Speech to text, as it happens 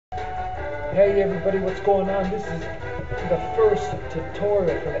Hey everybody, what's going on? This is the first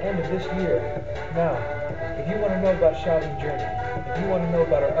tutorial for the end of this year. Now, if you want to know about Shaolin Journey, if you want to know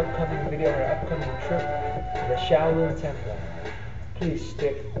about our upcoming video or our upcoming trip to the Shaolin Temple, please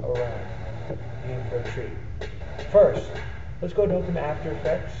stick around. You're in for a treat. First, let's go to open After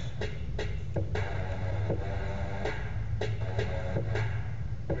Effects.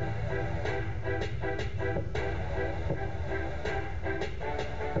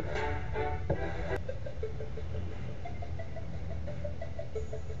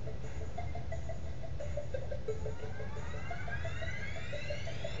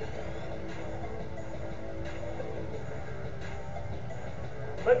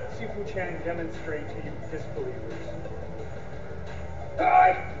 Let Sifu Chang demonstrate to you disbelievers.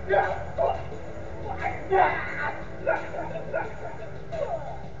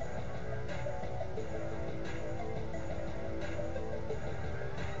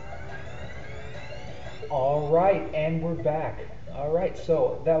 All right, and we're back. All right,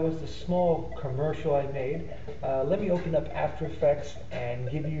 so that was the small commercial I made. Let me open up After Effects and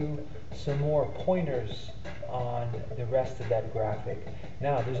give you some more pointers on the rest of that graphic.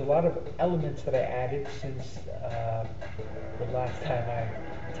 Now, there's a lot of elements that I added since the last time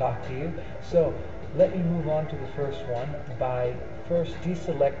I talked to you. So let me move on to the first one by first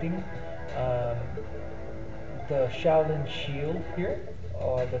deselecting the Shaolin shield here,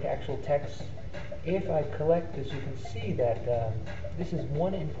 or the actual text. If I collect this, you can see that this is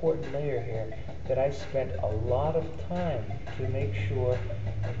one important layer here that I spent a lot of time to make sure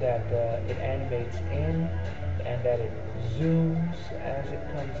that it animates in and that it zooms as it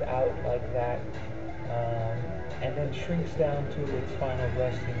comes out like that, and then shrinks down to its final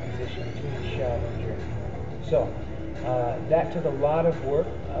resting position between Shaolin Journey. So that took a lot of work.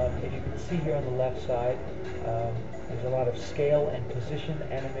 If you can see here on the left side, there's a lot of scale and position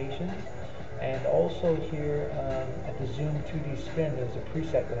animations. And also here at the Zoom 2D Spin, there's a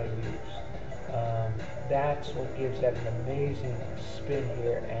preset that I use. That's what gives that an amazing spin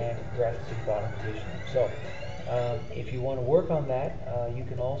here and resting bottom position. So if you want to work on that, you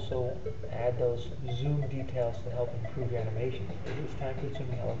can also add those zoom details to help improve your animation. It is time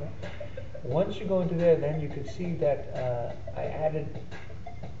consuming, however. Once you go into there, then you can see that I added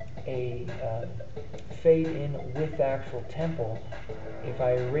a fade in with the actual temple. If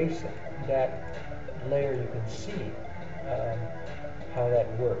I erase that layer, you can see how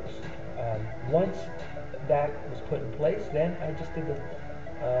that works. Once that was put in place, then I just did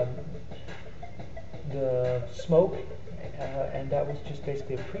the smoke, and that was just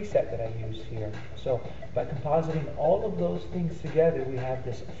basically a preset that I used here. So by compositing all of those things together, we have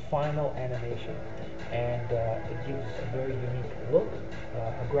this final animation, and it gives a very unique look,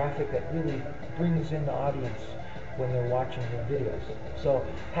 a graphic that really brings in the audience when they're watching your videos. So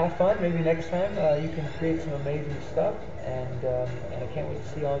have fun. Maybe next time you can create some amazing stuff, and I can't wait to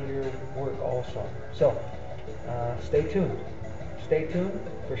see all your work also. So stay tuned. Stay tuned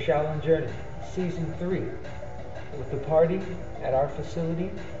for Shaolin Journey Season 3 with the party at our facility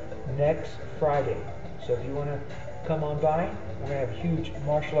next Friday. So if you want to come on by, we're going to have a huge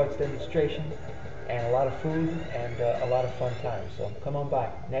martial arts demonstration and a lot of food and a lot of fun times. So come on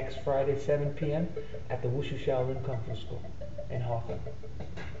by next Friday, 7 p.m. at the Wushu Shaolin Kung Fu School in Hawthorne.